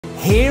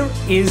Here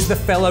is the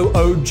Fellow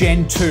O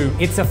Gen 2.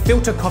 It's a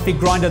filter coffee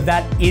grinder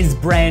that is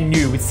brand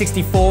new. With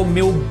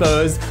 64mm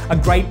burrs, a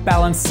great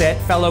balance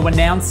set. Fellow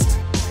announced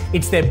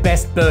it's their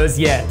best burrs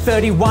yet.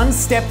 31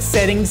 step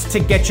settings to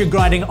get your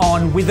grinding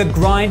on, with a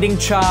grinding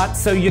chart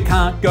so you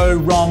can't go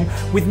wrong.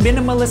 With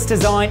minimalist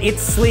design,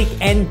 it's sleek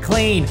and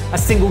clean. A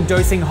single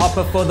dosing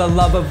hopper for the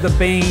love of the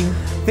bean.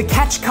 The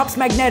catch cup's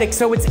magnetic,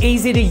 so it's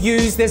easy to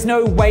use. There's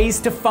no ways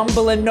to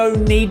fumble and no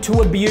need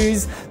to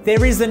abuse.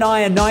 There is an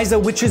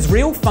ionizer, which is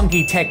real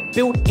funky tech,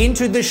 built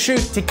into the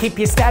chute to keep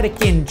your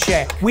static in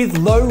check. With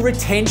low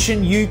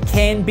retention, you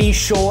can be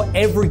sure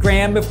every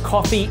gram of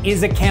coffee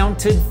is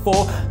accounted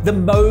for. The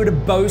motor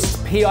boasts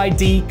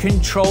PID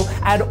control,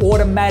 add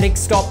automatic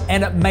stop,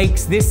 and it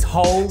makes this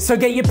whole. So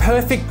get your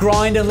perfect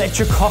grind and let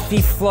your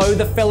coffee flow.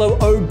 The Fellow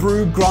O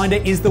Brew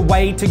Grinder is the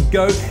way to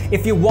go.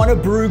 If you want a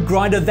brew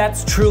grinder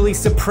that's truly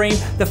supreme,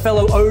 the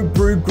Fellow O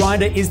Brew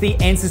Grinder is the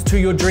answers to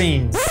your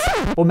dreams.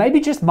 Or maybe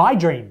just my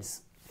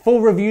dreams.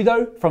 Full review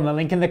though from the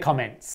link in the comments.